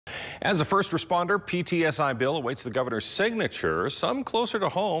As a first responder, PTSI bill awaits the governor's signature. Some closer to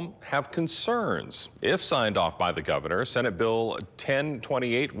home have concerns. If signed off by the governor, Senate Bill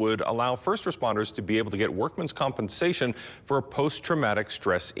 1028 would allow first responders to be able to get workman's compensation for a post-traumatic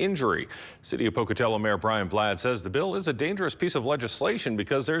stress injury. City of Pocatello Mayor Brian Bladd says the bill is a dangerous piece of legislation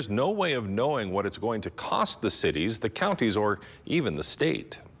because there's no way of knowing what it's going to cost the cities, the counties, or even the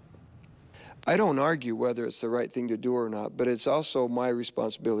state. I don't argue whether it's the right thing to do or not, but it's also my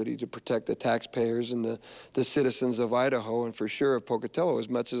responsibility to protect the taxpayers and the citizens of Idaho, and for sure of Pocatello, as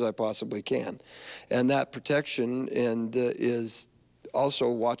much as I possibly can. And that protection is also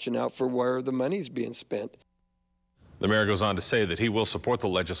watching out for where the money's being spent. The mayor goes on to say that he will support the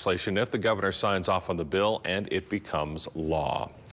legislation if the governor signs off on the bill and it becomes law.